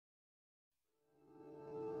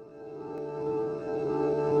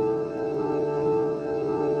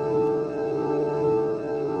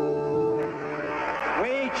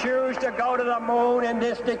to go to the moon in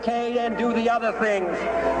this decade and do the other things,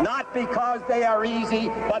 not because they are easy,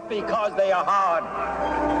 but because they are hard.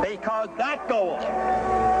 Because that goal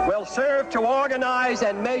will serve to organize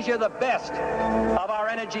and measure the best of our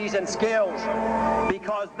energies and skills.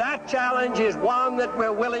 Because that challenge is one that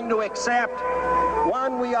we're willing to accept,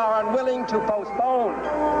 one we are unwilling to postpone,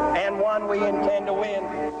 and one we intend to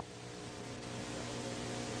win.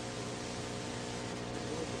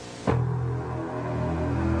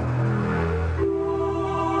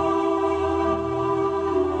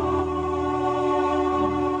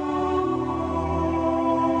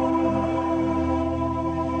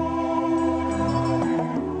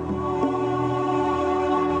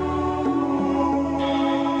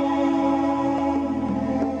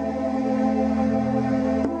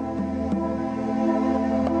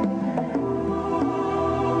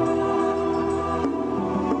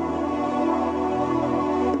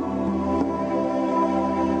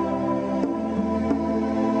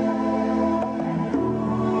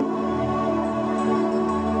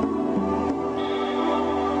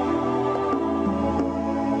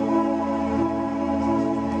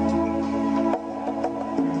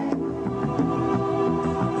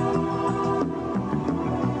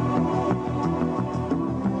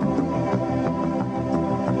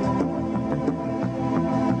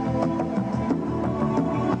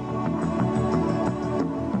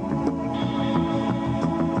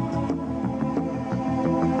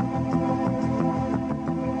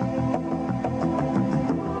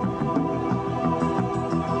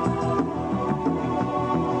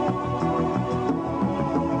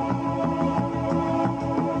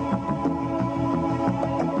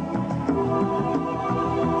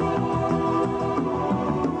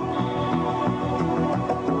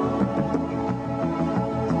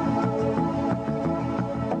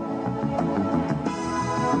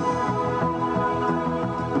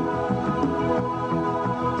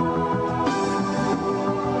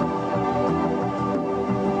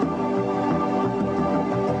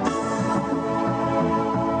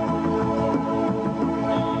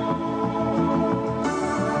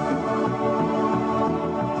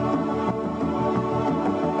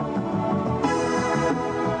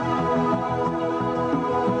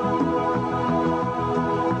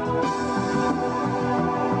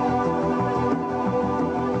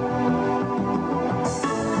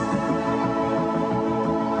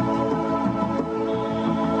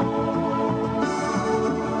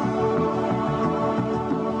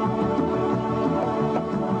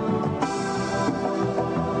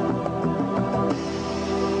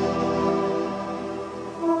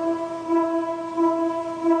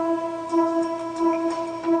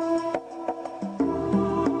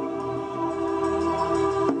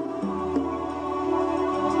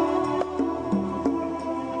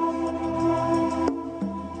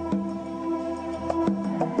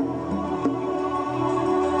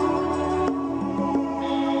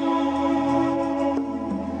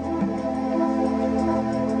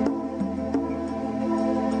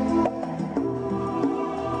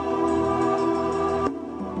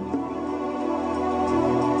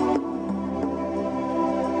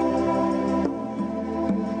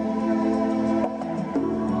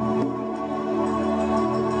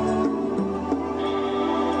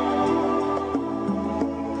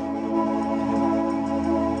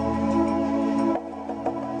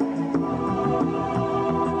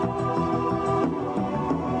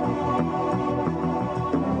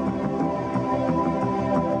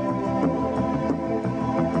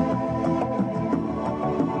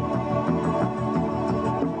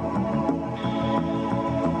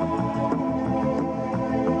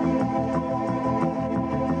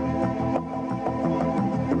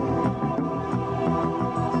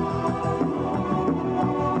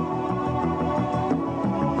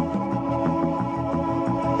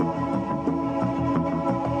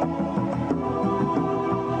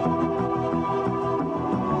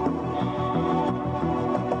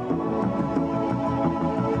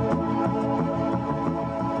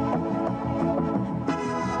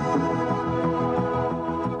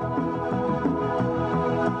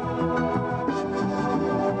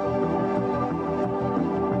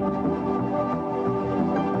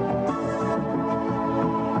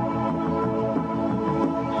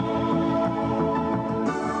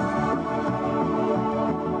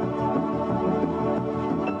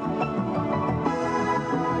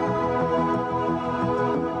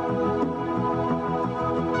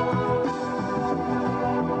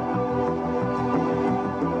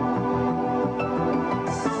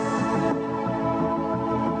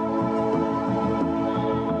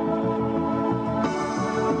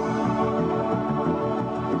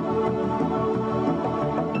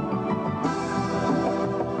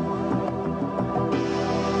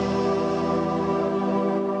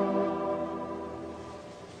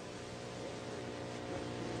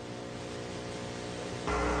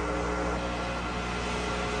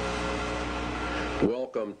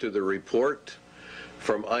 Welcome to the report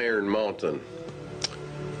from Iron Mountain.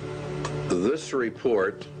 This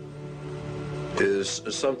report is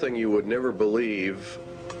something you would never believe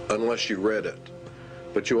unless you read it.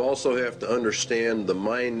 But you also have to understand the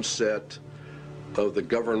mindset of the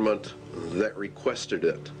government that requested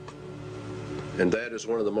it. And that is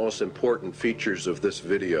one of the most important features of this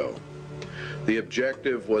video. The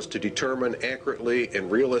objective was to determine accurately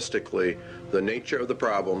and realistically the nature of the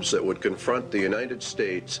problems that would confront the United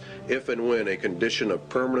States if and when a condition of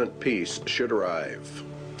permanent peace should arrive.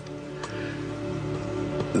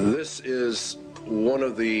 This is one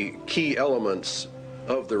of the key elements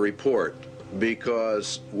of the report,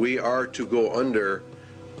 because we are to go under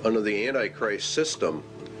the Antichrist system,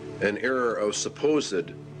 an era of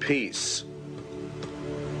supposed peace.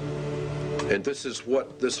 And this is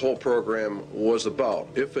what this whole program was about.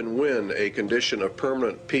 If and when a condition of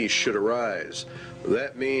permanent peace should arise,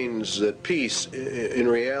 that means that peace in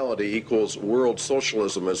reality equals world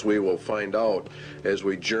socialism, as we will find out as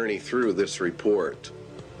we journey through this report.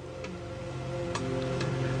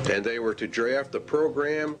 And they were to draft a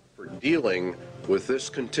program for dealing with this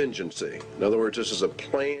contingency. In other words, this is a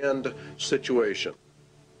planned situation.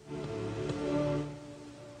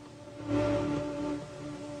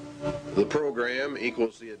 The program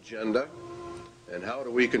equals the agenda, and how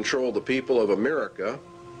do we control the people of America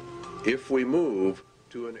if we move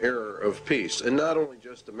to an era of peace? And not only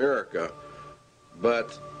just America,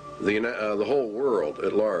 but the whole world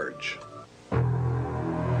at large.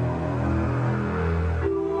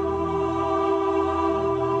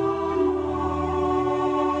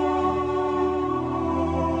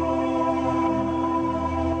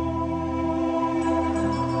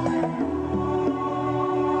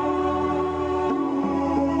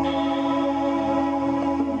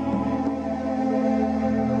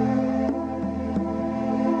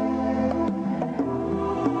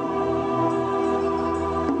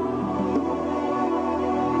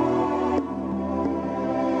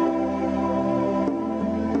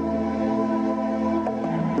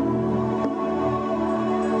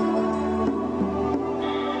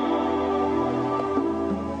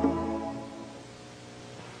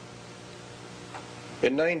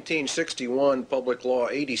 In 1961, Public Law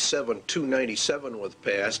 87-297 was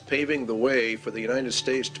passed, paving the way for the United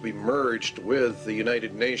States to be merged with the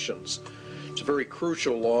United Nations. It's a very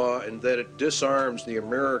crucial law in that it disarms the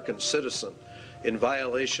American citizen in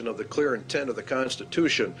violation of the clear intent of the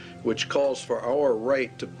Constitution, which calls for our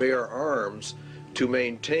right to bear arms to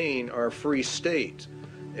maintain our free state.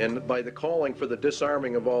 And by the calling for the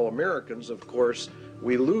disarming of all Americans, of course,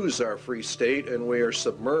 we lose our free state and we are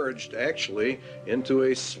submerged actually into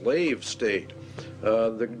a slave state.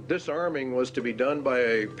 The disarming was to be done by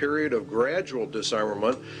a period of gradual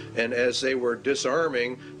disarmament, and as they were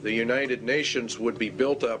disarming, the United Nations would be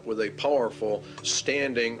built up with a powerful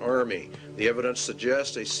standing army. The evidence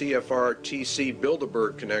suggests a CFR-TC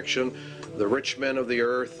Bilderberg connection, the rich men of the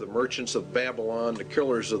earth, the merchants of Babylon, the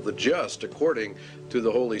killers of the just, according to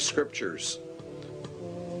the Holy Scriptures.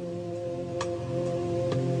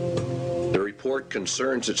 The report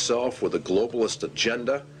concerns itself with a globalist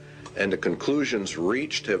agenda, and the conclusions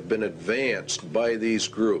reached have been advanced by these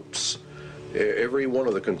groups. Every one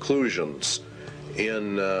of the conclusions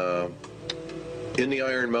in the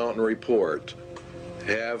Iron Mountain report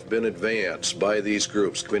have been advanced by these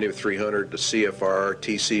groups: Committee of 300, the CFR,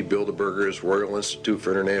 TC Bilderbergers, Royal Institute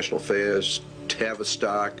for International Affairs,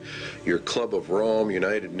 Tavistock, your Club of Rome,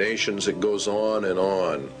 United Nations. It goes on and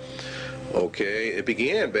on. Okay, it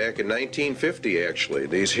began back in 1950, actually.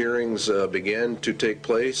 These hearings began to take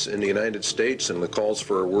place in the United States, and the calls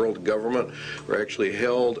for a world government were actually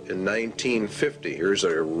held in 1950. Here's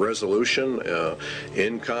a resolution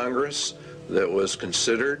in Congress that was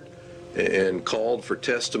considered and called for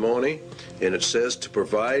testimony, and it says to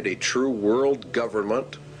provide a true world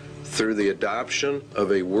government through the adoption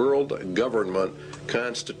of a world government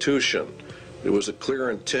constitution. There was a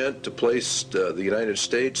clear intent to place the United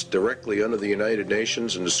States directly under the United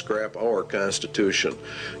Nations and to scrap our Constitution.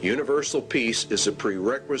 Universal peace is a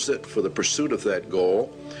prerequisite for the pursuit of that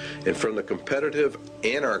goal, and from the competitive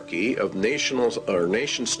anarchy of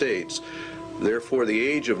nation states, therefore the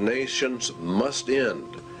age of nations must end,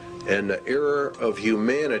 and the era of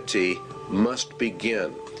humanity must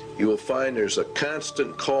begin. You will find there's a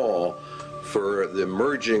constant call for the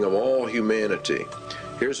merging of all humanity.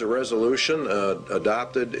 Here's a resolution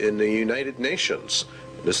adopted in the United Nations.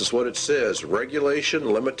 This is what it says: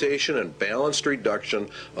 regulation, limitation, and balanced reduction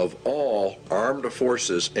of all armed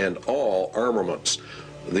forces and all armaments.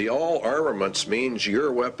 The all armaments means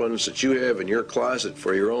your weapons that you have in your closet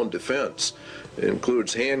for your own defense. It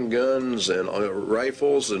includes handguns and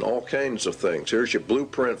rifles and all kinds of things. Here's your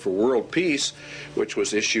blueprint for world peace, which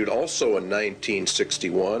was issued also in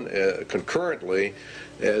 1961, concurrently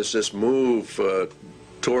as this move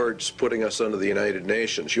towards putting us under the United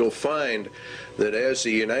Nations. You'll find that as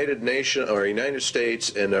the United States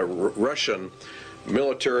and the Russian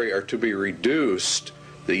military are to be reduced,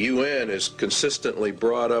 the UN is consistently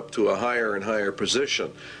brought up to a higher and higher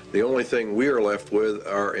position. The only thing we are left with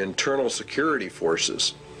are internal security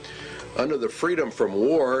forces. Under the Freedom from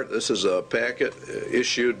War, this is a packet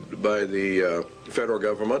issued by the federal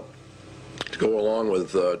government to go along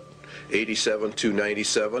with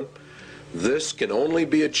 87-297. This can only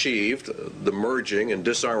be achieved, the merging and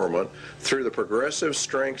disarmament, through the progressive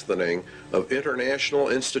strengthening of international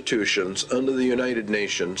institutions under the United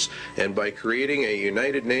Nations and by creating a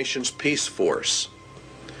United Nations peace force.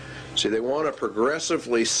 See, they want to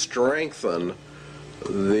progressively strengthen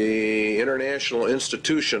the international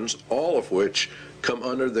institutions, all of which come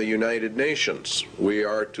under the United Nations. We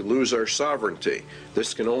are to lose our sovereignty.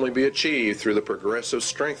 This can only be achieved through the progressive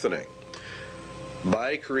strengthening.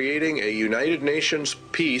 By creating a United Nations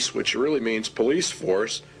peace, which really means police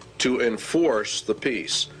force, to enforce the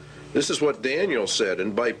peace. This is what Daniel said,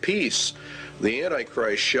 and by peace the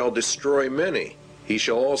Antichrist shall destroy many. He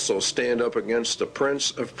shall also stand up against the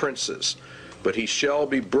prince of princes, but he shall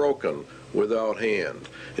be broken without hand.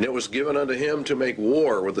 And it was given unto him to make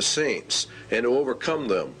war with the saints, and to overcome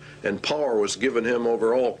them. And power was given him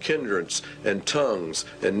over all kindreds, and tongues,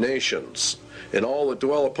 and nations. And all that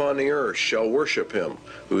dwell upon the earth shall worship him,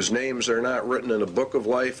 whose names are not written in the book of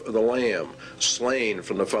life of the Lamb, slain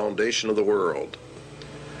from the foundation of the world.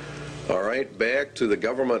 All right, back to the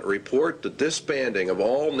government report. The disbanding of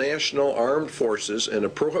all national armed forces and a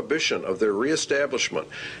prohibition of their reestablishment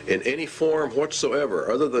in any form whatsoever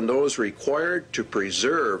other than those required to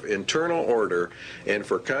preserve internal order and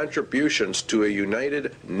for contributions to a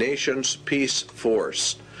United Nations peace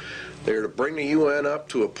force. They are to bring the UN up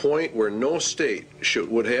to a point where no state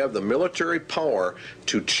would have the military power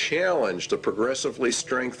to challenge the progressively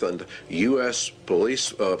strengthened U.S.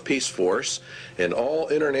 peace force, and all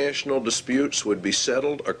international disputes would be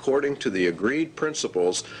settled according to the agreed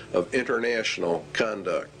principles of international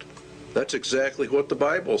conduct. That's exactly what the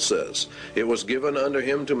Bible says. It was given unto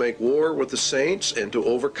him to make war with the saints and to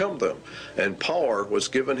overcome them, and power was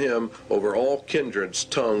given him over all kindreds,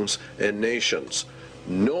 tongues, and nations.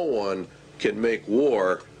 No one can make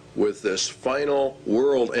war with this final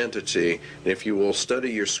world entity. If you will study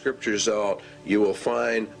your scriptures out, you will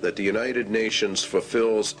find that the United Nations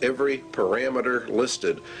fulfills every parameter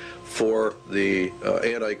listed for the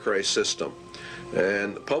Antichrist system.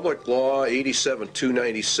 And Public Law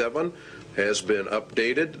 87-297 has been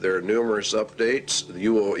updated. There are numerous updates.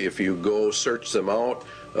 You will, if you go search them out,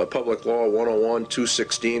 Public Law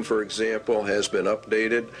 101-216, for example, has been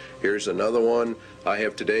updated. Here's another one. I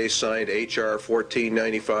have today signed H.R.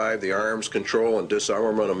 1495, the Arms Control and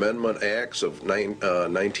Disarmament Amendment Acts of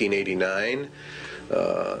 1989.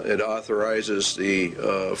 It authorizes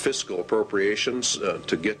the fiscal appropriations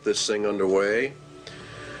to get this thing underway.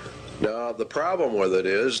 Now, the problem with it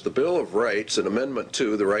is the Bill of Rights in Amendment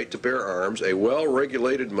 2, the right to bear arms, a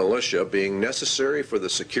well-regulated militia being necessary for the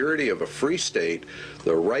security of a free state,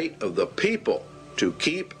 the right of the people to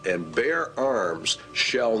keep and bear arms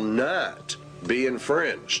shall not be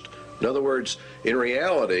infringed. In other words, in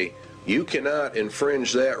reality, you cannot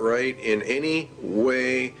infringe that right in any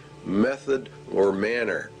way, method, or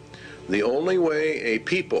manner. The only way a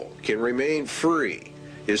people can remain free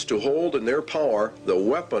is to hold in their power the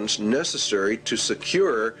weapons necessary to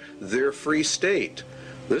secure their free state.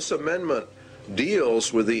 This amendment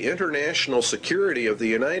deals with the international security of the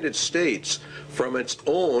United States from its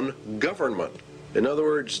own government. In other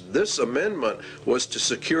words, this amendment was to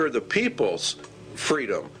secure the people's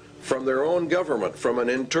freedom from their own government, from an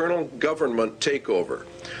internal government takeover.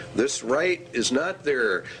 This right is not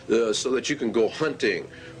there so that you can go hunting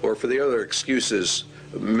or for the other excuses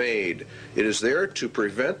made. It is there to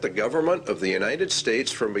prevent the government of the United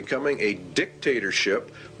States from becoming a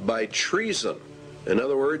dictatorship by treason. In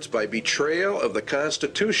other words, by betrayal of the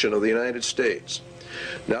Constitution of the United States.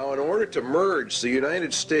 Now, in order to merge the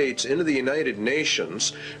United States into the United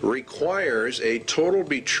Nations requires a total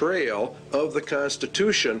betrayal of the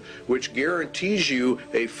Constitution, which guarantees you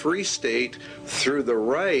a free state through the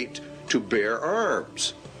right to bear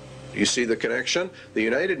arms. You see the connection? The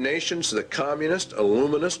United Nations is the communist,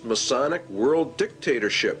 illuminist, Masonic world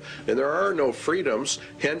dictatorship. And there are no freedoms,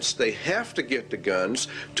 hence they have to get the guns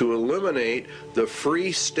to eliminate the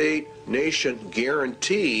free state nation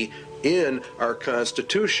guarantee in our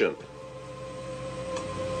Constitution.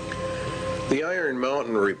 The Iron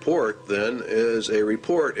Mountain Report, then, is a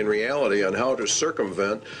report in reality on how to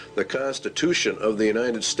circumvent the Constitution of the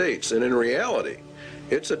United States. And in reality,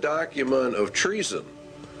 it's a document of treason,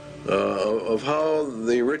 of how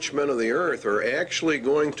the rich men of the earth are actually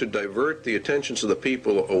going to divert the attentions of the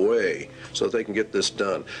people away so that they can get this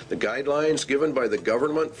done. The guidelines given by the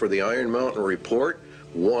government for the Iron Mountain Report: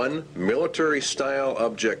 1, military-style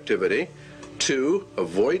objectivity; 2,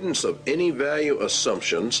 avoidance of any value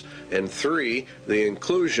assumptions; and 3, the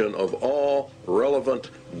inclusion of all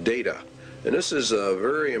relevant data. And this is a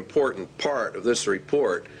very important part of this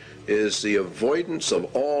report, is the avoidance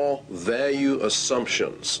of all value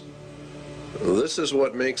assumptions. This is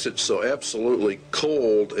what makes it so absolutely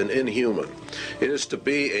cold and inhuman. It is to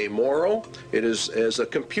be amoral. It is, as a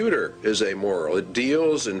computer is amoral. It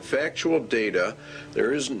deals in factual data.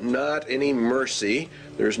 There is not any mercy.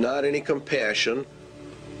 There's not any compassion.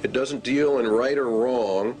 It doesn't deal in right or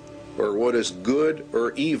wrong, or what is good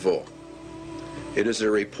or evil. It is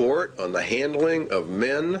a report on the handling of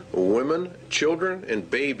men, women, children, and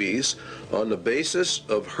babies on the basis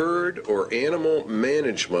of herd or animal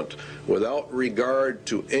management without regard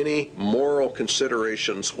to any moral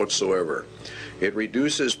considerations whatsoever. It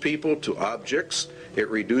reduces people to objects. It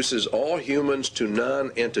reduces all humans to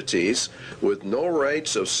non-entities with no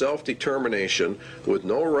rights of self-determination, with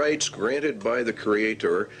no rights granted by the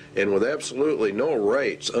Creator, and with absolutely no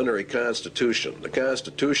rights under a Constitution. The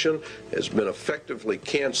Constitution has been effectively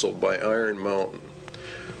canceled by Iron Mountain.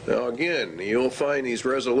 Now again, you'll find these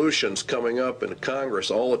resolutions coming up in Congress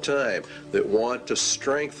all the time that want to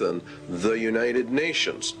strengthen the United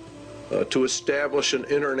Nations, to establish an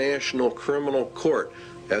international criminal court,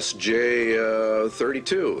 SJ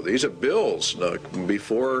 32. These are bills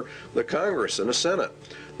before the Congress and the Senate.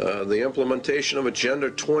 The implementation of Agenda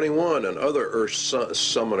 21 and other Earth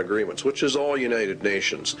Summit agreements, which is all United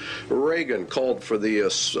Nations. Reagan called for the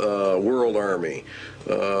World Army.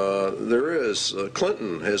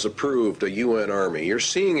 Clinton has approved a UN Army. You're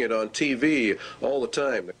seeing it on TV all the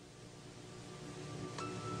time.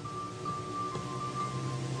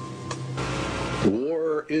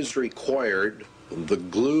 War is required, the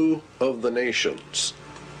glue of the nations,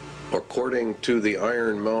 according to the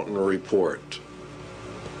Iron Mountain Report.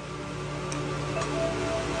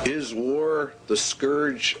 Is war the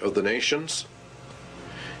scourge of the nations?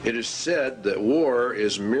 It is said that war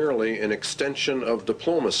is merely an extension of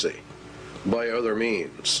diplomacy by other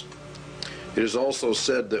means. It is also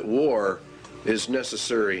said that war is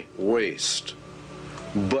necessary waste.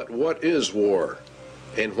 But what is war?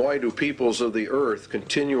 And why do peoples of the earth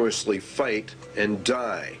continuously fight and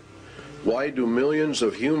die? Why do millions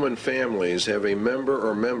of human families have a member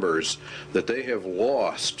or members that they have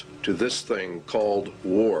lost to this thing called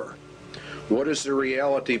war? What is the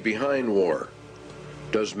reality behind war?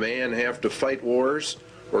 Does man have to fight wars,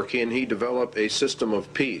 or can he develop a system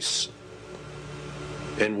of peace?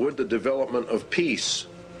 And would the development of peace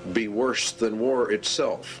be worse than war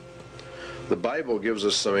itself? The Bible gives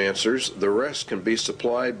us some answers. The rest can be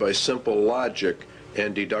supplied by simple logic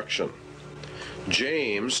and deduction.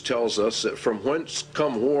 James tells us that from whence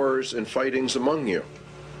come wars and fightings among you?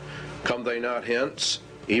 Come they not hence,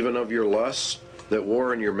 even of your lusts that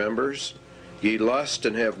war in your members? Ye lust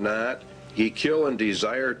and have not, ye kill and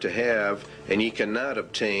desire to have, and ye cannot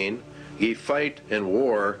obtain. Ye fight and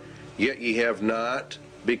war, yet ye have not,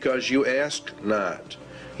 because you ask not.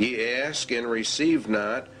 Ye ask and receive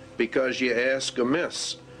not, because ye ask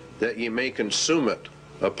amiss, that ye may consume it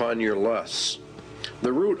upon your lusts.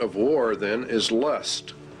 The root of war, then, is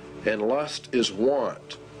lust, and lust is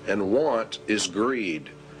want, and want is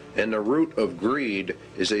greed, and the root of greed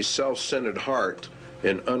is a self-centered heart,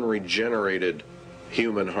 an unregenerated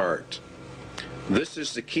human heart. This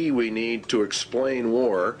is the key we need to explain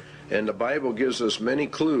war, and the Bible gives us many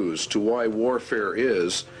clues to why warfare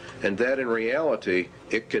is, and that in reality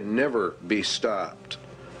it can never be stopped.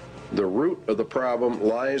 The root of the problem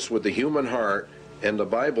lies with the human heart, and the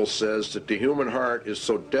Bible says that the human heart is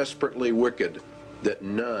so desperately wicked that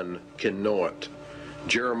none can know it.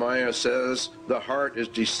 Jeremiah says, the heart is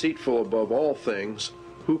deceitful above all things,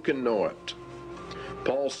 who can know it?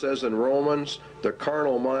 Paul says in Romans, the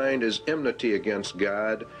carnal mind is enmity against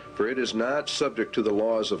God, for it is not subject to the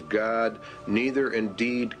laws of God, neither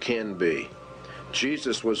indeed can be.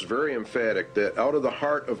 Jesus was very emphatic that out of the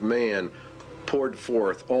heart of man poured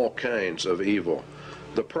forth all kinds of evil.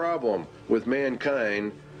 The problem with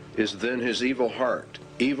mankind is then his evil heart.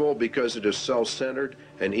 Evil because it is self-centered,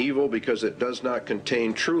 and evil because it does not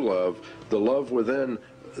contain true love. The love within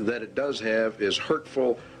that it does have is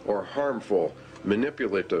hurtful or harmful,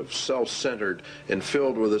 manipulative, self-centered, and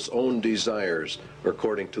filled with its own desires,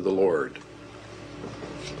 according to the Lord.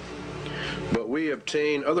 But we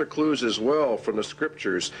obtain other clues as well from the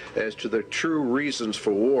scriptures as to the true reasons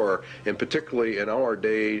for war, and particularly in our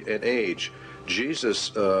day and age. James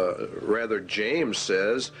says,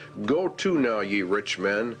 "Go to now, ye rich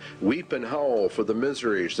men, weep and howl for the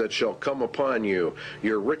miseries that shall come upon you.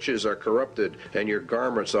 Your riches are corrupted, and your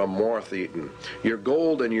garments are moth-eaten. Your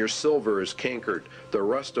gold and your silver is cankered. The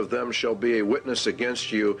rust of them shall be a witness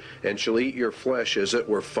against you, and shall eat your flesh as it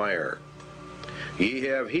were fire. Ye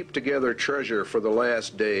have heaped together treasure for the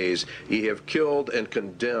last days. Ye have killed and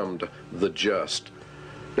condemned the just."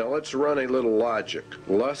 Now let's run a little logic.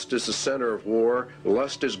 Lust is the center of war,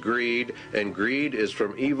 lust is greed, and greed is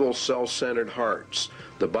from evil, self-centered hearts.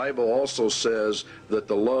 The Bible also says that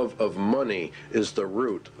the love of money is the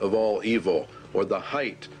root of all evil, or the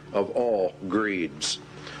height of all greeds.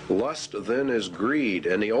 Lust then is greed,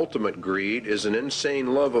 and the ultimate greed is an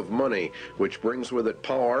insane love of money, which brings with it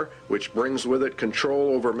power, which brings with it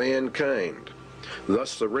control over mankind.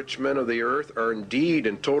 Thus the rich men of the earth are indeed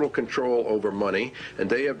in total control over money, and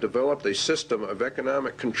they have developed a system of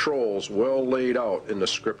economic controls well laid out in the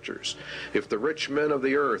scriptures. If the rich men of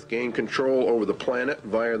the earth gain control over the planet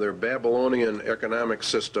via their Babylonian economic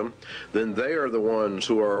system, then they are the ones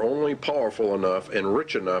who are only powerful enough and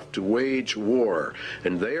rich enough to wage war,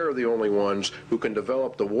 and they are the only ones who can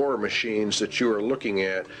develop the war machines that you are looking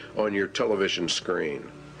at on your television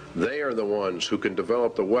screen. They are the ones who can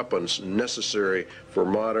develop the weapons necessary for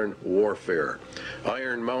modern warfare.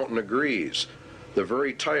 Iron Mountain agrees. The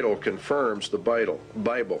very title confirms the Bible.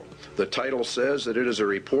 The title says that it is a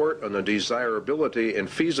report on the desirability and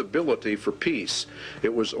feasibility for peace.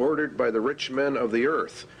 It was ordered by the rich men of the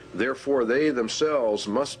earth. Therefore, they themselves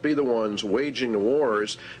must be the ones waging the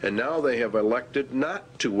wars, and now they have elected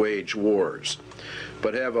not to wage wars,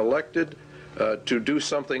 but have elected to do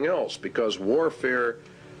something else, because warfare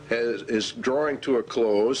is drawing to a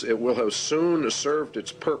close. It will have soon served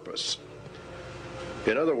its purpose.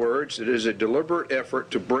 In other words, it is a deliberate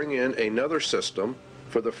effort to bring in another system,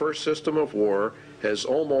 for the first system of war has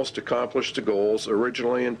almost accomplished the goals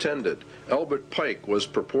originally intended. Albert Pike was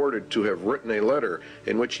purported to have written a letter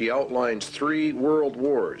in which he outlines 3 world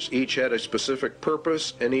wars. Each had a specific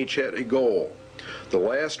purpose, and each had a goal. The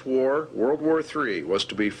last war, World War III, was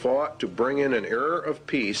to be fought to bring in an era of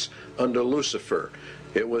peace under Lucifer.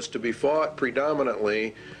 It was to be fought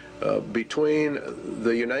predominantly between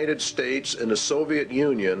the United States and the Soviet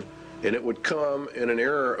Union, and it would come in an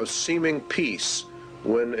era of seeming peace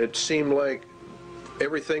when it seemed like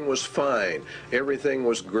everything was fine, everything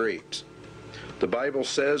was great. The Bible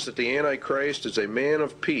says that the Antichrist is a man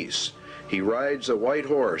of peace. He rides a white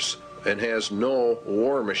horse and has no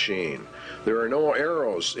war machine. There are no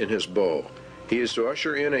arrows in his bow. He is to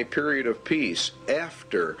usher in a period of peace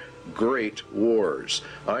after great wars.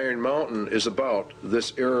 Iron Mountain is about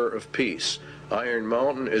this era of peace. Iron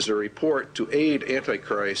Mountain is a report to aid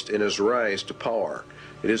Antichrist in his rise to power.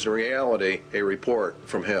 It is in reality a report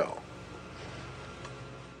from hell.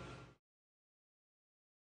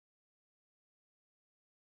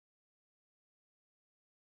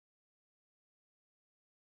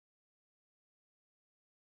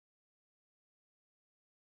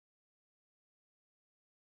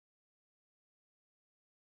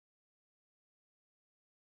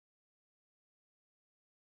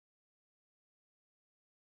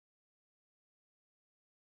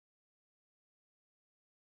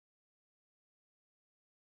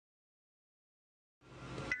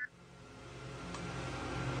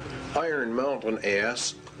 Iron Mountain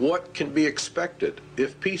asks, what can be expected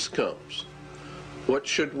if peace comes? What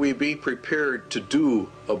should we be prepared to do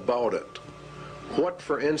about it? What,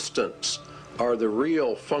 for instance, are the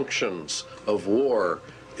real functions of war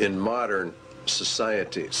in modern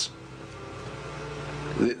societies?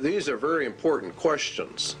 These are very important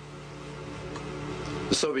questions.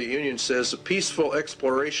 The Soviet Union says a peaceful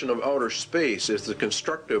exploration of outer space is the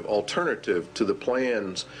constructive alternative to the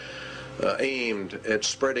plans aimed at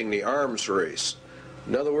spreading the arms race.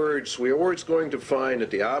 In other words, we are always going to find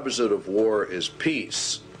that the opposite of war is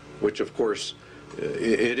peace, which of course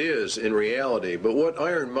it is in reality. But what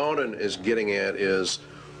Iron Mountain is getting at is,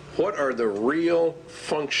 what are the real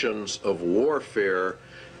functions of warfare,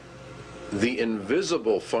 the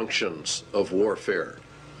invisible functions of warfare?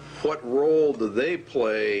 What role do they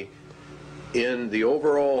play in the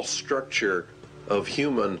overall structure of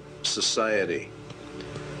human society?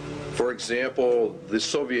 For example, the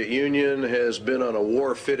Soviet Union has been on a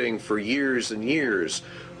war footing for years and years.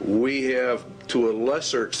 We have, to a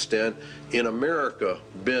lesser extent, in America,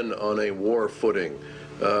 been on a war footing.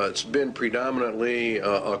 It's been predominantly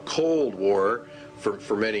a Cold War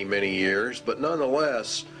for many, many years, but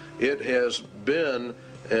nonetheless, it has been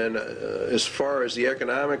And as far as the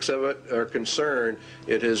economics of it are concerned,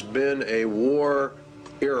 it has been a war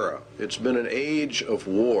era. It's been an age of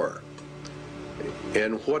war.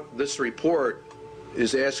 And what this report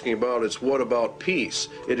is asking about is, what about peace?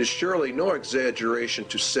 It is surely no exaggeration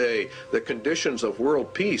to say that conditions of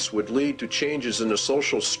world peace would lead to changes in the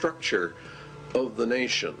social structure of the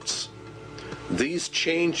nations. These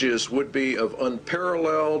changes would be of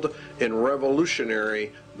unparalleled and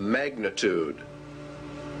revolutionary magnitude.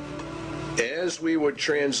 As we would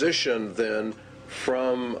transition then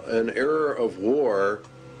from an era of war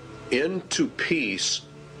into peace,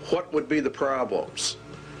 what would be the problems?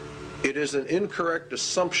 It is an incorrect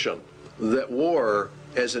assumption that war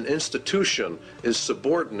as an institution is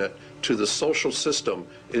subordinate to the social system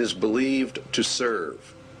it is believed to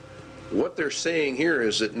serve. What they're saying here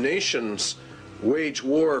is that nations wage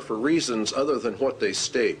war for reasons other than what they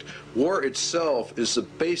state. War itself is the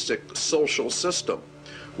basic social system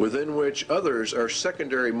within which others are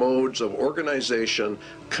secondary modes of organization,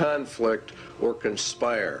 conflict, or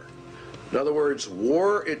conspire. In other words,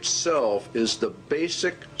 war itself is the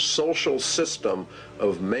basic social system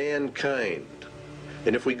of mankind.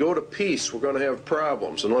 And if we go to peace, we're going to have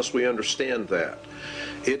problems unless we understand that.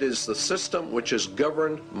 It is the system which has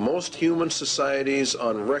governed most human societies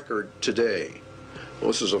on record today. Well,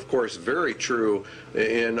 this is, of course, very true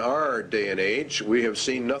in our day and age. We have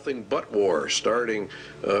seen nothing but war, starting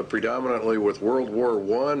predominantly with World War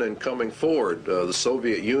I and coming forward. The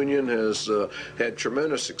Soviet Union has had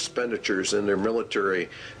tremendous expenditures in their military,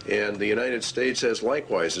 and the United States has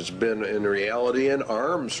likewise. It's been, in reality, an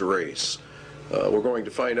arms race. We're going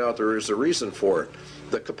to find out there is a reason for it.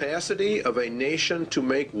 The capacity of a nation to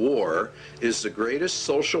make war is the greatest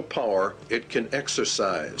social power it can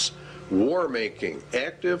exercise. War making,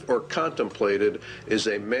 active or contemplated, is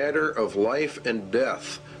a matter of life and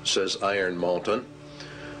death, says Iron Mountain.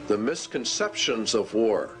 The misconceptions of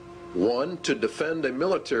war: 1, to defend a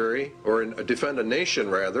military, or defend a nation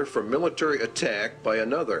rather, from military attack by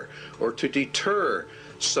another, or to deter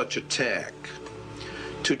such attack.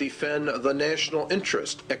 To defend the national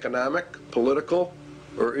interest, economic, political,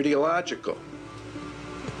 or ideological.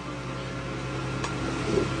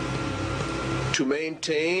 To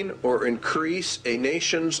maintain or increase a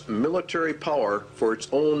nation's military power for its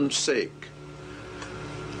own sake.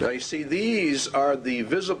 Now you see, these are the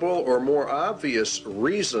visible or more obvious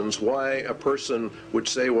reasons why a person would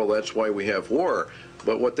say, well, that's why we have war.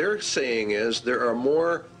 But what they're saying is there are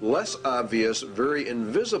more, less obvious, very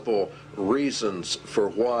invisible reasons for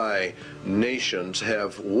why nations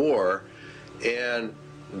have war. And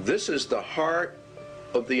this is the heart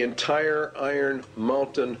of the entire Iron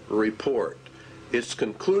Mountain report. Its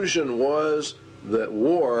conclusion was that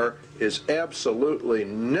war is absolutely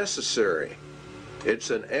necessary. It's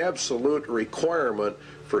an absolute requirement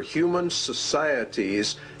for human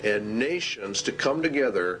societies and nations to come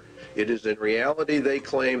together. It is in reality, they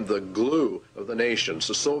claim, the glue of the nations.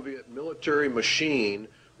 The Soviet military machine,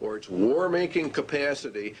 or its war-making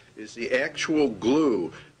capacity, is the actual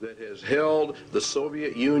glue that has held the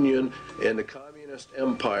Soviet Union and the Communist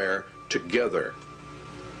Empire together.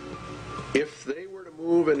 If they were to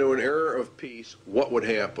move into an era of peace, what would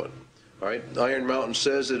happen? All right, Iron Mountain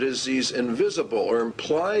says it is these invisible or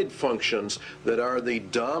implied functions that are the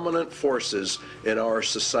dominant forces in our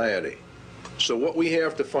society. So what we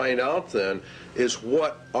have to find out then is,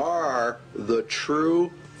 what are the true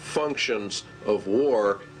functions of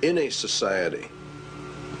war in a society?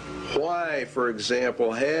 Why, for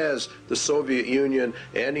example, has the Soviet Union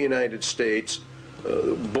and the United States,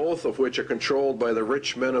 both of which are controlled by the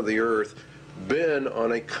rich men of the earth, been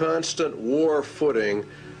on a constant war footing,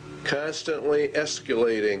 constantly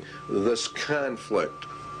escalating this conflict?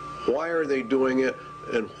 Why are they doing it,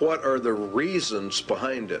 and what are the reasons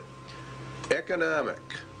behind it? Economic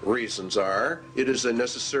reasons are: it is a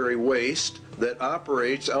necessary waste that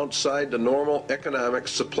operates outside the normal economic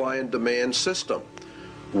supply and demand system.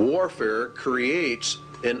 Warfare creates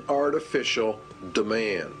an artificial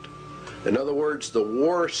demand. In other words, the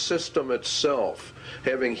war system itself,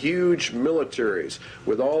 having huge militaries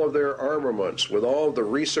with all of their armaments, with all of the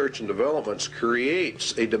research and developments,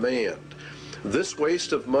 creates a demand. This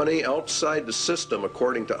waste of money outside the system,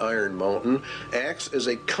 according to Iron Mountain, acts as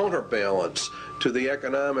a counterbalance to the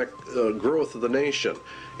economic growth of the nation.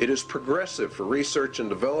 It is progressive for research and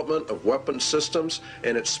development of weapon systems,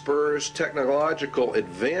 and it spurs technological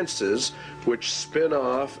advances which spin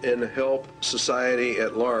off and help society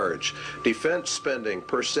at large. Defense spending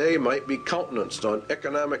per se might be countenanced on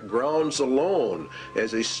economic grounds alone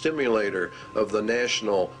as a stimulator of the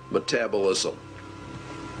national metabolism.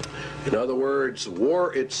 In other words,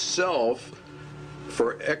 war itself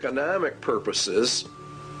for economic purposes,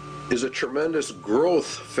 is a tremendous growth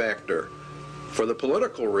factor. For the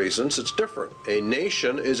political reasons, it's different. A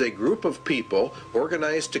nation is a group of people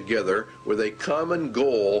organized together with a common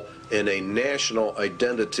goal and a national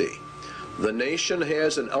identity. The nation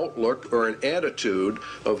has an outlook or an attitude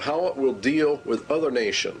of how it will deal with other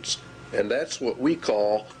nations, and that's what we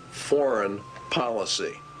call foreign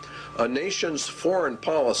policy. A nation's foreign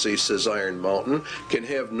policy, says Iron Mountain, can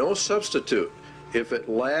have no substitute if it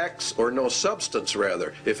lacks, or no substance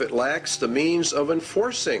rather, if it lacks the means of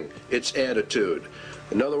enforcing its attitude.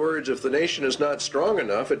 In other words, if the nation is not strong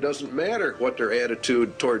enough, it doesn't matter what their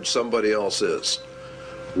attitude towards somebody else is.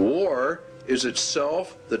 War is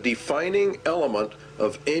itself the defining element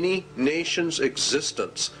of any nation's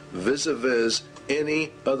existence vis-a-vis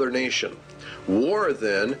any other nation. War,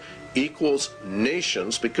 then, equals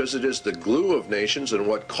nations because it is the glue of nations and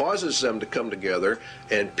what causes them to come together,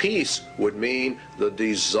 and peace would mean the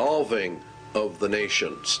dissolving of the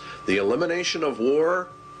nations. The elimination of war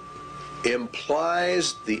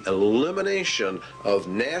implies the elimination of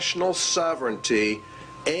national sovereignty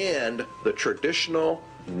and the traditional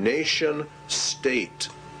nation state.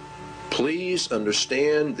 Please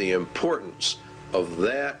understand the importance of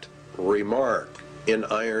that remark in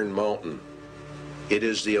Iron Mountain. It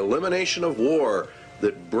is the elimination of war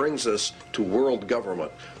that brings us to world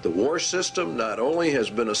government. The war system not only has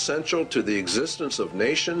been essential to the existence of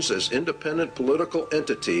nations as independent political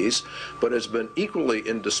entities, but has been equally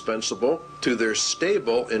indispensable to their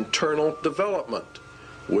stable internal development.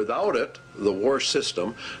 Without it, the war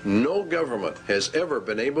system, no government has ever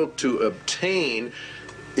been able to obtain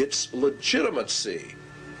its legitimacy,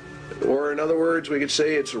 or in other words, we could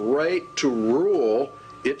say its right to rule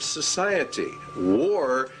its society.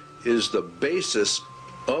 War is the basis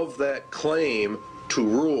of that claim to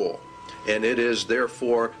rule, and it is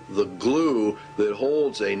therefore the glue that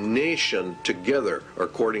holds a nation together,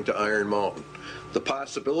 according to Iron Mountain. The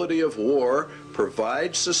possibility of war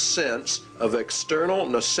provides a sense of external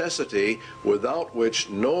necessity without which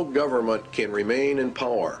no government can remain in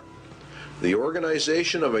power. The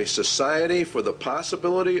organization of a society for the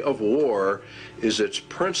possibility of war is its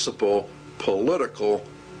principal political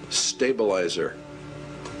stabilizer.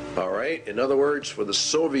 All right, in other words, for the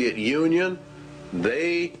Soviet Union,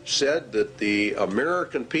 they said that the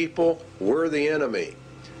American people were the enemy,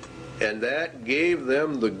 and that gave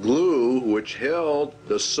them the glue which held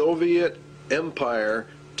the Soviet Empire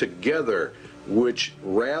together, which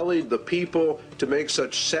rallied the people to make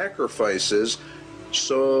such sacrifices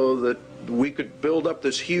so that we could build up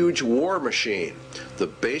this huge war machine. The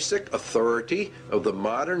basic authority of the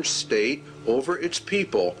modern state over its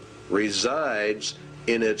people resides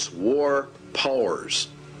in its war powers.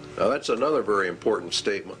 Now that's another very important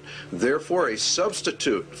statement. Therefore, a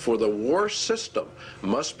substitute for the war system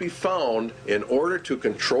must be found in order to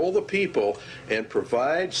control the people and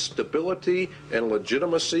provide stability and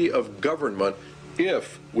legitimacy of government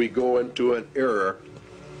if we go into an era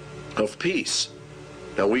of peace.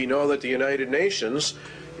 Now we know that the United Nations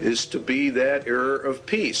is to be that era of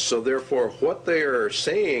peace. So therefore what they are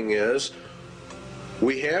saying is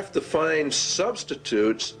we have to find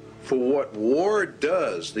substitutes for what war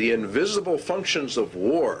does, the invisible functions of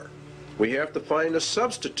war. We have to find a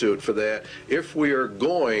substitute for that if we are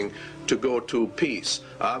going to go to peace.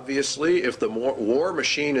 Obviously, if the war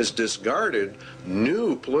machine is discarded,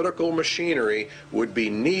 new political machinery would be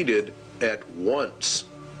needed at once.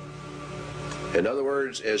 In other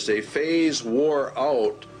words, as they phase war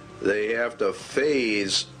out, they have to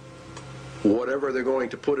phase whatever they're going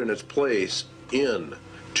to put in its place in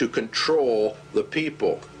to control the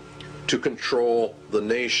people, to control the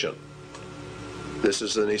nation. This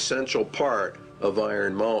is an essential part of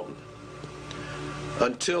Iron Mountain.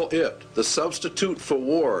 Until the substitute for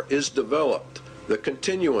war, is developed, the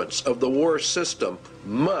continuance of the war system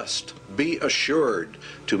must be assured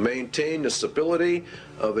to maintain the stability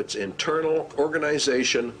of its internal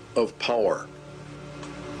organization of power.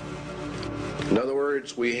 In other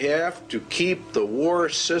words, we have to keep the war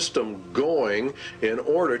system going in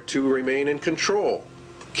order to remain in control.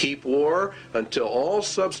 Keep war until all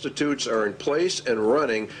substitutes are in place and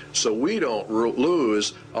running so we don't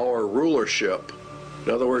lose our rulership.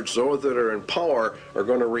 In other words, those that are in power are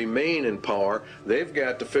going to remain in power. They've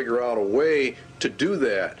got to figure out a way to do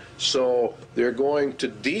that. So they're going to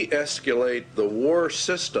de-escalate the war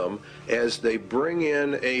system as they bring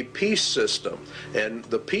in a peace system. And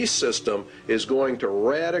the peace system is going to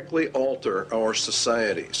radically alter our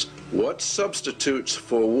societies. What substitutes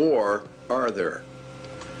for war are there?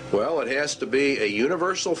 Well, it has to be a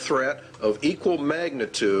universal threat of equal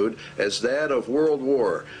magnitude as that of World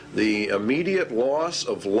War. The immediate loss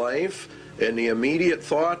of life and the immediate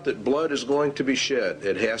thought that blood is going to be shed.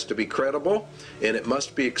 It has to be credible, and it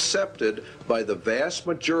must be accepted by the vast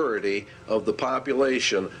majority of the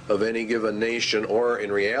population of any given nation, or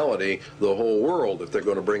in reality, the whole world, if they're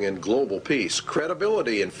going to bring in global peace.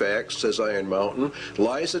 Credibility, in fact, says Iron Mountain,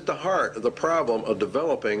 lies at the heart of the problem of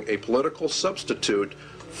developing a political substitute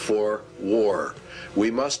for war. We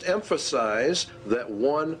must emphasize that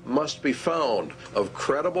one must be found of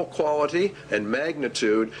credible quality and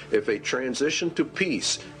magnitude if a transition to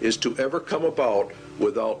peace is to ever come about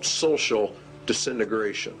without social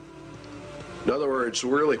disintegration. In other words,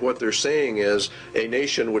 really what they're saying is a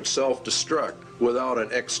nation would self-destruct without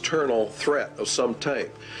an external threat of some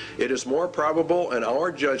type. It is more probable in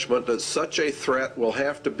our judgment that such a threat will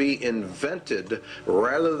have to be invented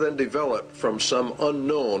rather than developed from some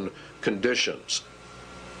unknown conditions.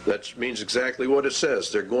 That means exactly what it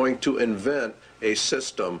says. They're going to invent a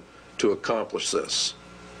system to accomplish this.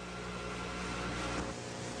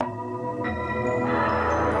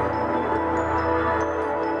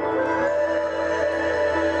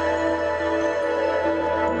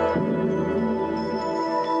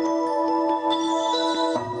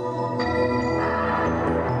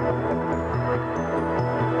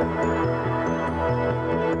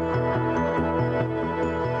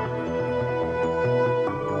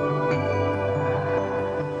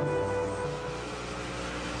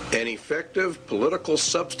 An effective political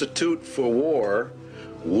substitute for war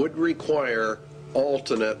would require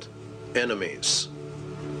alternate enemies.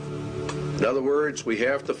 In other words, we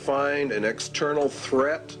have to find an external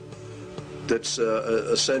threat that's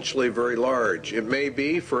essentially very large. It may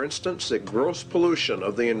be, for instance, that gross pollution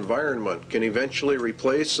of the environment can eventually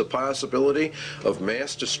replace the possibility of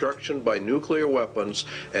mass destruction by nuclear weapons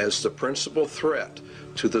as the principal threat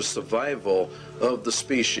to the survival of the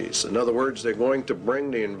species. In other words, they're going to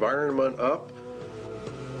bring the environment up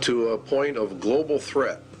to a point of global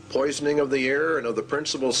threat. Poisoning of the air and of the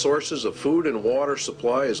principal sources of food and water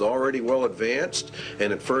supply is already well advanced,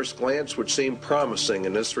 and at first glance would seem promising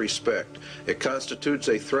in this respect. It constitutes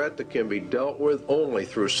a threat that can be dealt with only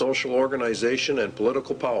through social organization and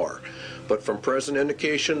political power. But from present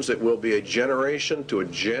indications, it will be a generation to a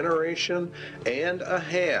generation and a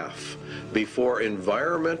half before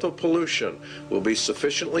environmental pollution will be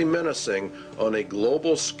sufficiently menacing on a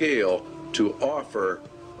global scale to offer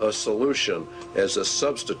a solution as a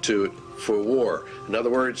substitute for war. In other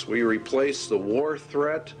words, we replace the war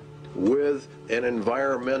threat with an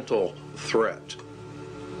environmental threat.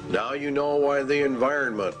 Now you know why the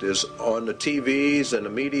environment is on the TVs and the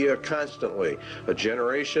media constantly. A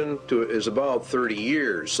generation is about 30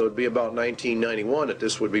 years, so it'd be about 1991 that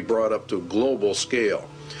this would be brought up to a global scale.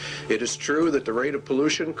 It is true that the rate of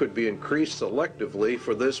pollution could be increased selectively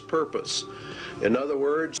for this purpose. In other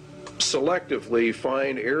words, selectively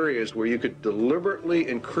find areas where you could deliberately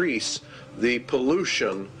increase the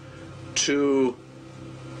pollution to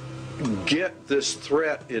get this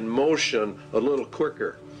threat in motion a little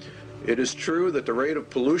quicker. It is true that the rate of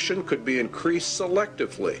pollution could be increased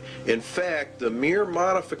selectively. In fact, the mere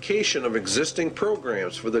modification of existing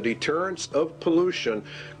programs for the deterrence of pollution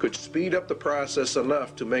could speed up the process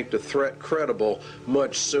enough to make the threat credible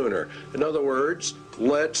much sooner. In other words,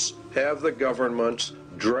 let's have the governments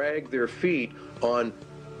drag their feet on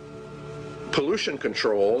pollution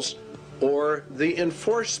controls or the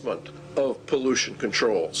enforcement of pollution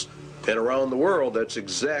controls. And around the world, that's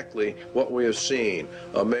exactly what we have seen,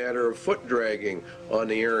 a matter of foot dragging on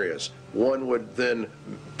the areas. One would then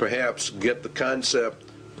perhaps get the concept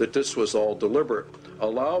that this was all deliberate.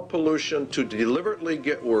 Allow pollution to deliberately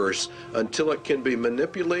get worse until it can be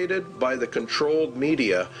manipulated by the controlled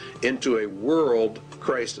media into a world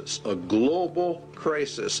crisis. A global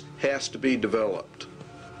crisis has to be developed.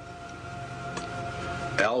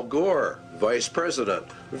 Al Gore, Vice President,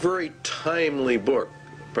 a very timely book.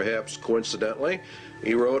 Perhaps coincidentally,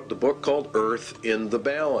 he wrote the book called Earth in the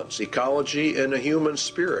Balance, Ecology and the Human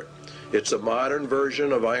Spirit. It's a modern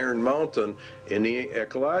version of Iron Mountain in the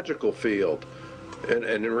ecological field. And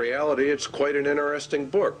in reality, it's quite an interesting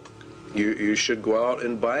book. You should go out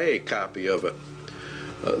and buy a copy of it.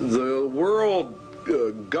 The world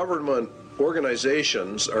government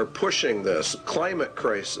organizations are pushing this. Climate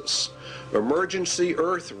crisis, Emergency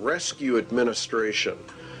Earth Rescue Administration.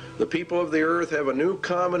 The people of the earth have a new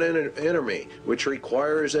common enemy, which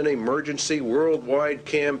requires an emergency worldwide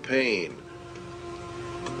campaign.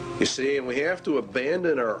 You see, and we have to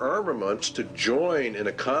abandon our armaments to join in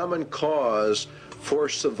a common cause for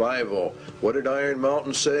survival. What did Iron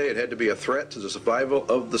Mountain say? It had to be a threat to the survival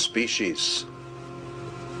of the species.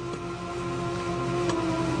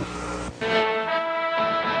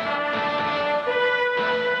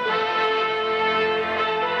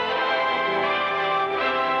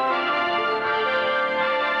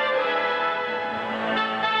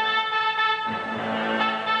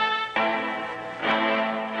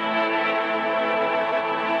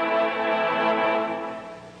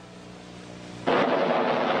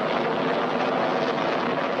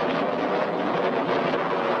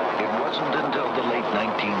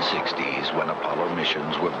 When Apollo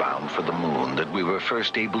missions were bound for the moon, that we were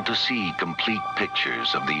first able to see complete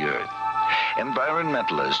pictures of the Earth.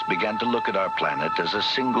 Environmentalists began to look at our planet as a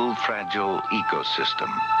single fragile ecosystem.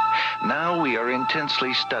 Now we are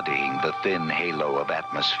intensely studying the thin halo of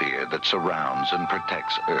atmosphere that surrounds and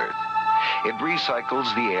protects Earth. It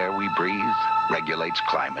recycles the air we breathe, regulates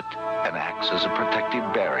climate, and acts as a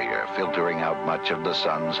protective barrier, filtering out much of the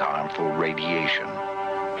sun's harmful radiation.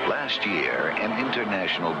 Last year, an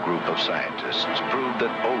international group of scientists proved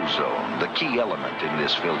that ozone, the key element in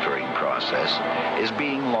this filtering process, is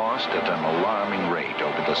being lost at an alarming rate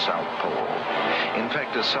over the South Pole. In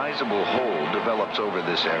fact, a sizable hole develops over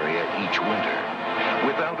this area each winter.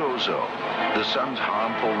 Without ozone, the sun's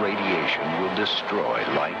harmful radiation will destroy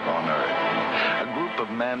life on Earth. A group of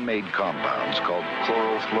man-made compounds called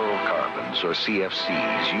chlorofluorocarbons, or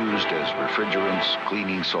CFCs, used as refrigerants,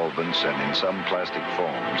 cleaning solvents, and in some plastic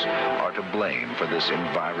foams, are to blame for this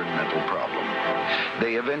environmental problem.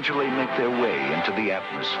 They eventually make their way into the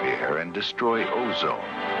atmosphere and destroy ozone.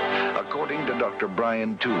 According to Dr.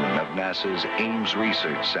 Brian Toon of NASA's Ames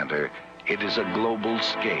Research Center, it is a global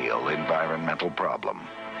scale environmental problem.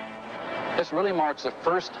 This really marks the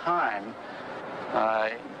first time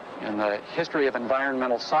in the history of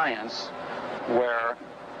environmental science where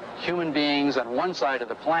human beings on one side of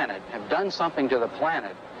the planet have done something to the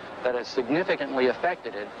planet that has significantly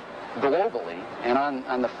affected it globally and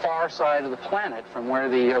on the far side of the planet from where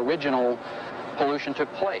the original pollution took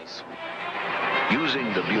place.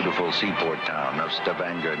 Using the beautiful seaport town of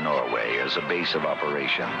Stavanger, Norway as a base of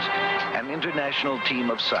operations, an international team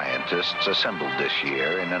of scientists assembled this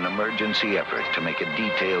year in an emergency effort to make a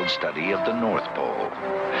detailed study of the North Pole.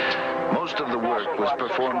 Most of the work was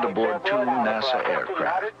performed aboard two NASA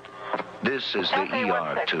aircraft. This is the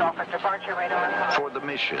ER-2. For the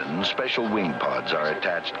mission, special wing pods are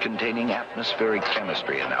attached containing atmospheric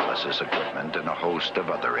chemistry analysis equipment and a host of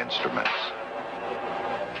other instruments.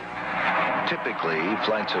 Typically,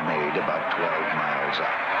 flights are made about 12 miles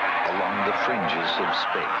up, along the fringes of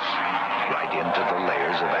space, right into the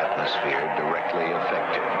layers of atmosphere directly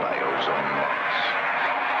affected by ozone loss.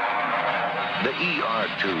 The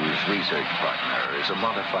ER-2's research partner is a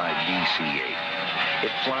modified DC-8.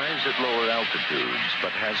 It flies at lower altitudes,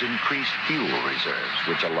 but has increased fuel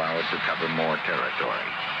reserves, which allow it to cover more territory,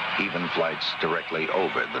 even flights directly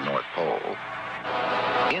over the North Pole.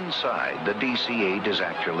 Inside, the DC-8 is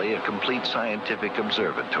actually a complete scientific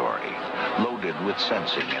observatory, loaded with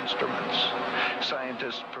sensing instruments.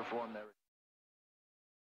 Scientists perform their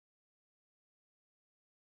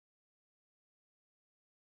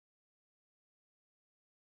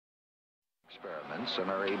experiments and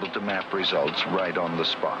are able to map results right on the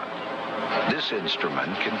spot. This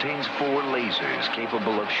instrument contains 4 lasers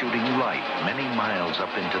capable of shooting light many miles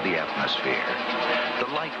up into the atmosphere.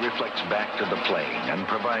 The light reflects back to the plane and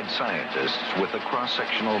provides scientists with a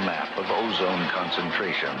cross-sectional map of ozone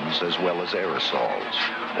concentrations as well as aerosols,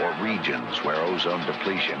 or regions where ozone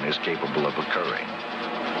depletion is capable of occurring.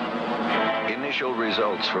 Initial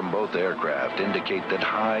results from both aircraft indicate that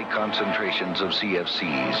high concentrations of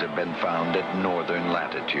CFCs have been found at northern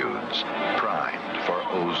latitudes, primed for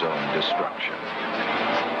ozone destruction.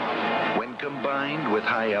 When combined with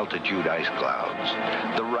high-altitude ice clouds,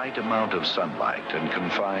 the right amount of sunlight and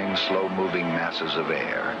confined slow-moving masses of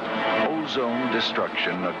air, ozone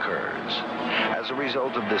destruction occurs. As a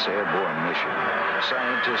result of this airborne mission,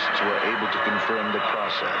 scientists were able to confirm the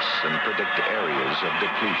process and predict areas of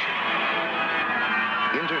depletion.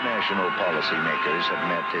 International policymakers have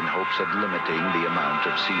met in hopes of limiting the amount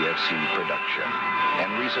of CFC production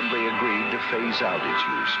and recently agreed to phase out its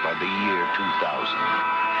use by the year 2000.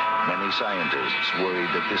 Many scientists worry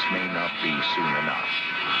that this may not be soon enough.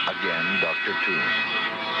 Again, Dr. Toon.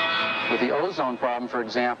 With the ozone problem, for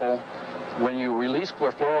example, when you release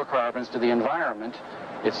fluorocarbons to the environment,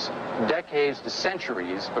 it's decades to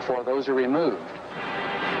centuries before those are removed.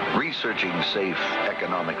 Researching safe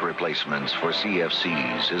economic replacements for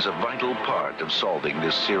CFCs is a vital part of solving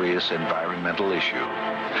this serious environmental issue.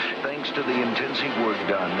 Thanks to the intensive work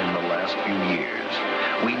done in the last few years,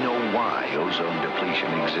 we know why ozone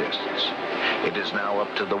depletion exists. It is now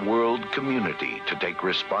up to the world community to take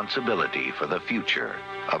responsibility for the future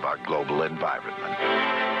of our global environment.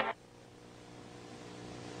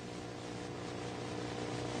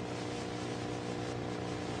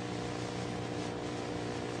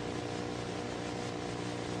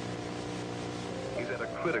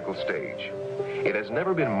 Critical stage. It has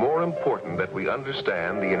never been more important that we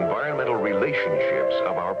understand the environmental relationships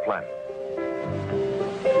of our planet.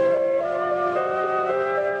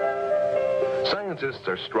 Scientists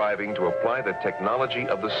are striving to apply the technology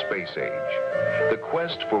of the space age. The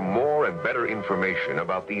quest for more and better information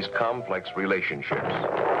about these complex relationships.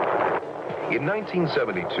 In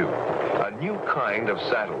 1972, a new kind of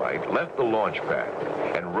satellite left the launch pad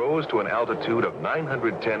and rose to an altitude of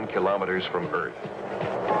 910 kilometers from Earth.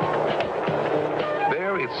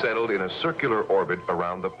 There it settled in a circular orbit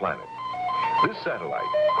around the planet. This satellite,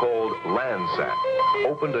 called Landsat,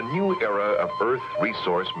 opened a new era of Earth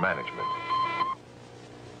resource management.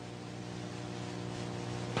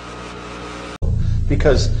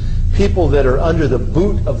 Because people that are under the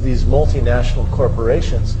boot of these multinational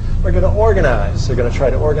corporations are going to organize. They're going to try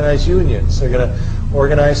to organize unions. They're going to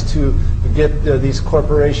organize to get these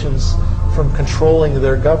corporations from controlling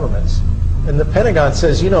their governments. And the Pentagon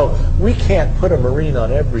says, you know, we can't put a Marine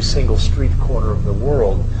on every single street corner of the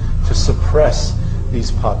world to suppress these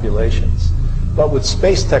populations. But with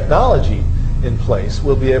space technology in place,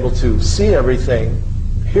 we'll be able to see everything,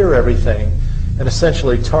 hear everything, and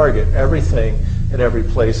essentially target everything in every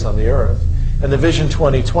place on the Earth. And the Vision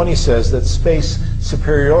 2020 says that space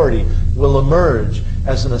superiority will emerge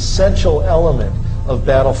as an essential element of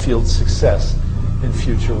battlefield success in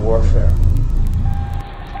future warfare.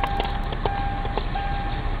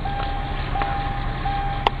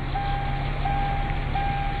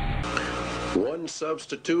 One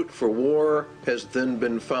substitute for war has then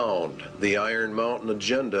been found. The Iron Mountain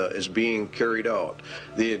agenda is being carried out.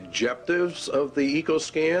 The objectives of the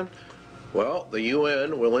EcoScan? Well, the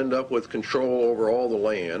UN will end up with control over all the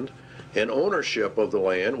land, and ownership of the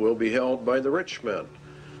land will be held by the rich men.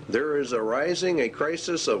 There is arising a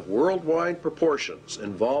crisis of worldwide proportions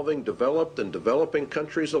involving developed and developing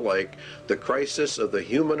countries alike, the crisis of the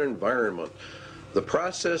human environment. The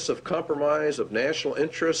process of compromise of national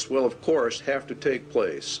interests will, of course, have to take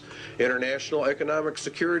place. International economic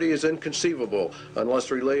security is inconceivable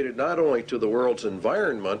unless related not only to the world's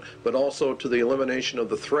environment, but also to the elimination of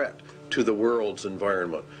the threat to the world's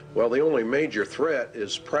environment. Well, the only major threat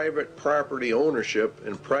is private property ownership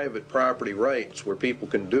and private property rights, where people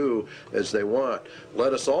can do as they want.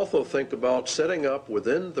 Let us also think about setting up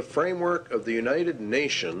within the framework of the United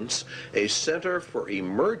Nations a Center for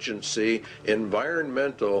Emergency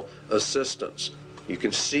Environmental Assistance. You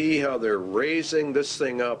can see how they're raising this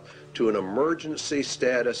thing up to an emergency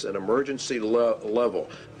status, an emergency level.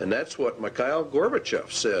 And that's what Mikhail Gorbachev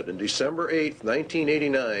said on December 8,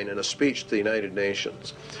 1989 in a speech to the United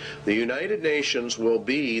Nations. The United Nations will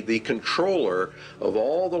be the controller of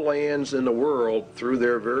all the lands in the world through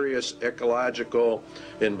their various ecological,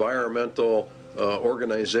 environmental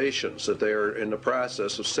organizations that they are in the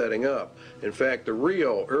process of setting up. In fact, the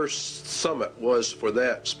Rio Earth Summit was for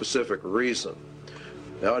that specific reason.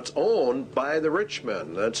 Now, it's owned by the rich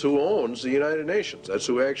men. That's who owns the United Nations. That's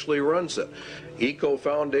who actually runs it. Eco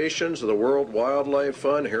foundations of the World Wildlife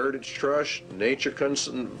Fund, Heritage Trust, Nature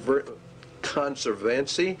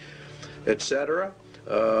Conservancy, etc.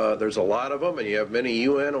 There's a lot of them, and you have many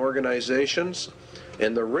UN organizations.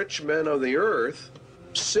 And the rich men of the earth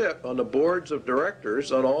sit on the boards of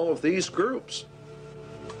directors on all of these groups.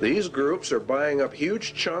 These groups are buying up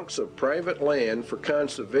huge chunks of private land for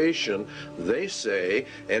conservation, they say,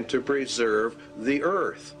 and to preserve the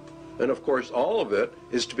earth. And of course, all of it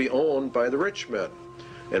is to be owned by the rich men.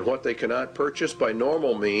 And what they cannot purchase by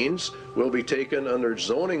normal means will be taken under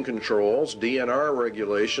zoning controls, DNR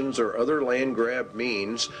regulations, or other land grab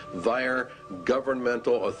means via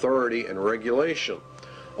governmental authority and regulation.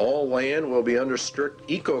 All land will be under strict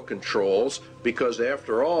eco-controls because,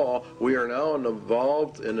 after all, we are now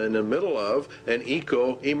involved in the middle of an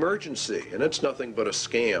eco-emergency, and it's nothing but a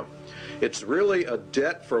scam. It's really a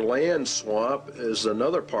debt for land swamp is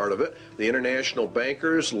another part of it. The international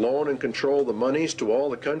bankers loan and control the monies to all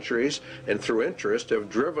the countries, and through interest have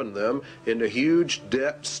driven them into huge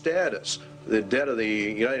debt status. The debt of the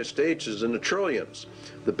United States is in the trillions.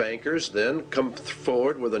 The bankers then come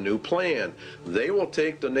forward with a new plan. They will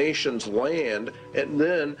take the nation's land and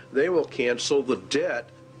then they will cancel the debt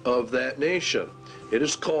of that nation. It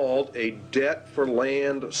is called a debt for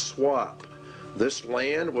land swap. This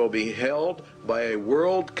land will be held by a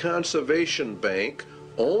World Conservation Bank,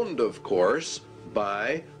 owned, of course,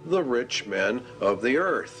 by the rich men of the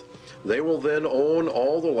earth. They will then own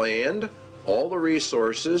all the land, all the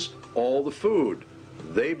resources, all the food.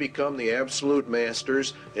 They become the absolute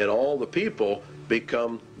masters, and all the people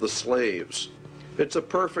become the slaves. It's a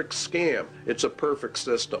perfect scam. It's a perfect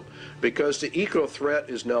system. Because the eco-threat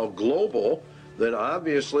is now global, then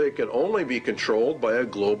obviously it can only be controlled by a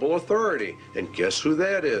global authority. And guess who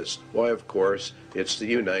that is? Why, of course, it's the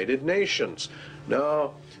United Nations.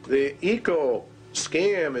 Now, the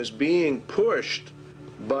eco-scam is being pushed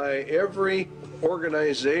by every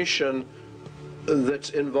organization that's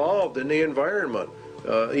involved in the environment.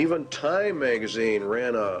 Even Time magazine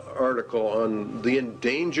ran an article on the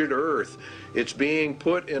endangered earth. It's being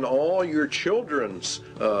put in all your children's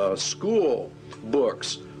school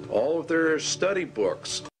books, all of their study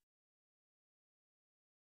books.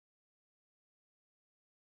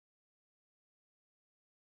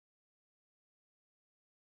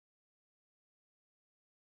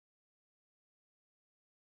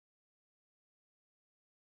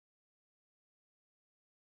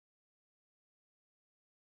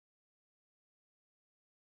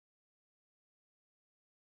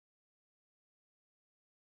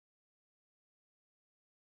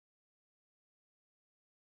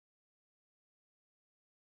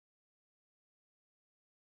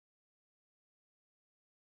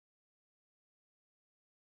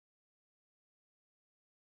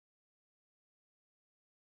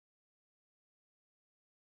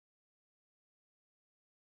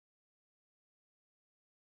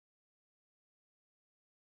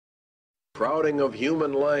 Crowding of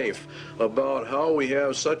human life, about how we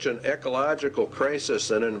have such an ecological crisis,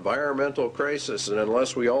 an environmental crisis, and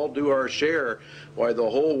unless we all do our share, why the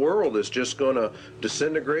whole world is just going to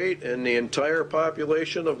disintegrate and the entire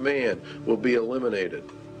population of man will be eliminated.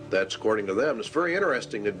 That's according to them. It's very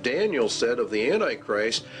interesting that Daniel said of the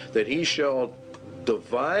Antichrist that he shall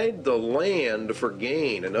divide the land for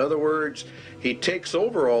gain. In other words, he takes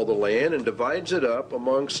over all the land and divides it up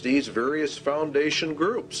amongst these various foundation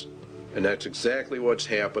groups. And that's exactly what's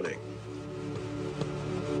happening.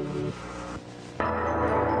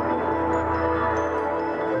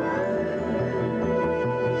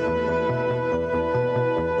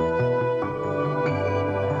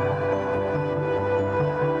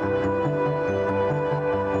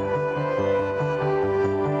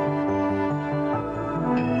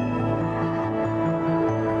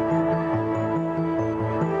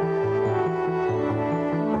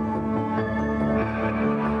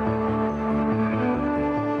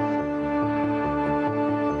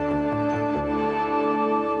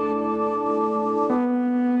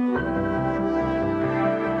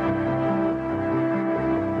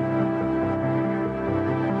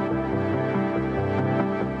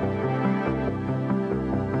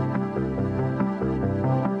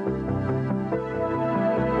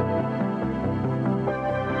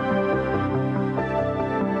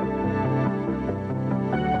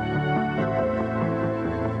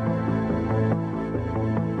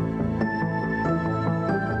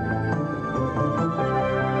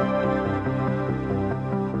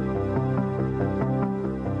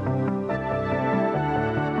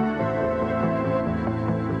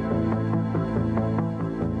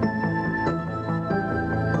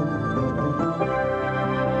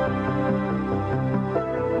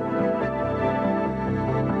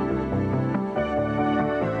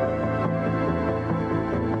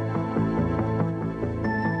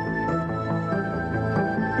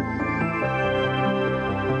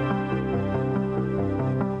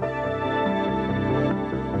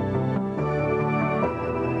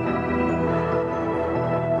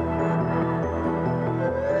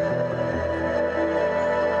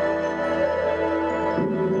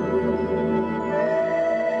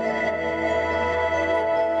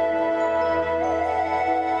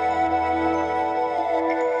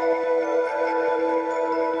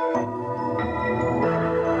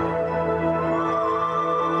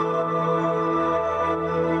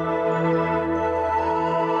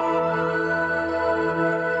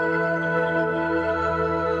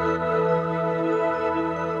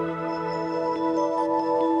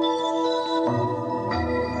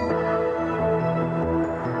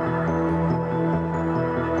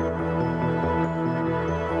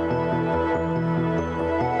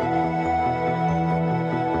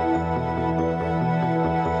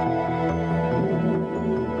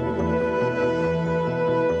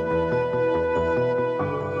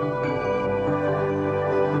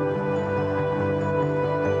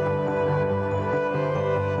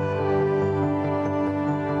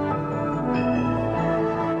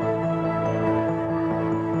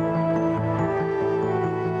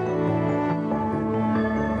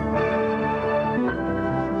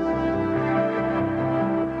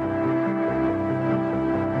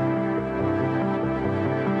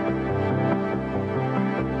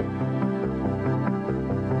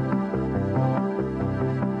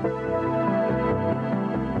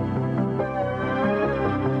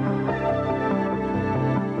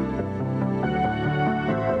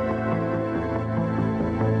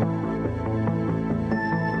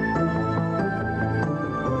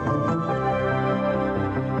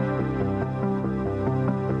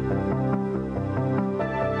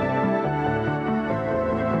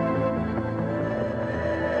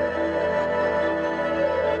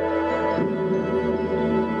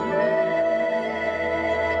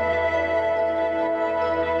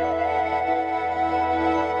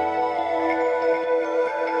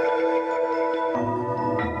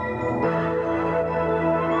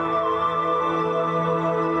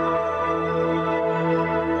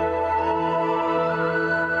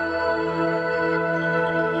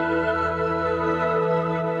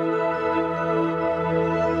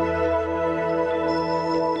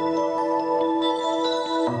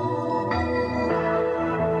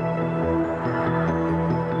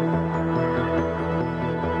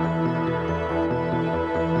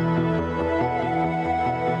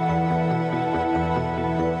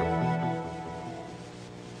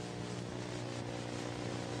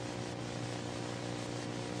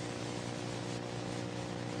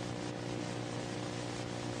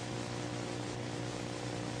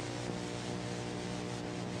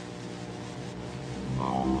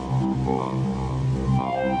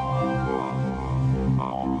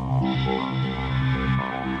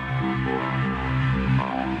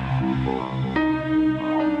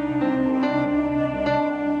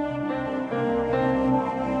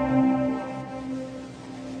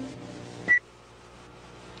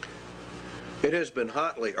 It has been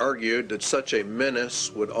hotly argued that such a menace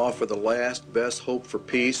would offer the last best hope for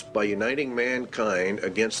peace by uniting mankind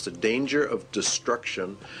against the danger of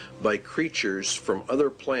destruction by creatures from other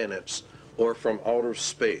planets or from outer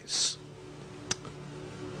space.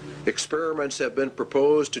 Experiments have been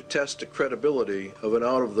proposed to test the credibility of an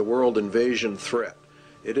out-of-the-world invasion threat.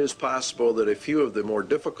 It is possible that a few of the more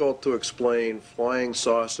difficult to explain flying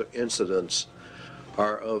saucer incidents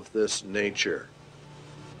are of this nature.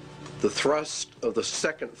 The thrust of the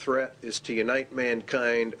second threat is to unite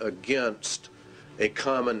mankind against a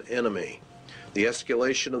common enemy. The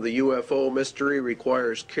escalation of the UFO mystery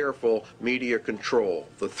requires careful media control.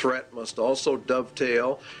 The threat must also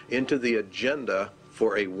dovetail into the agenda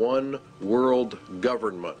for a one-world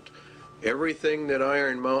government. Everything that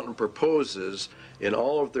Iron Mountain proposes in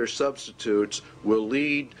all of their substitutes will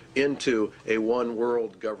lead into a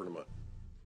one-world government.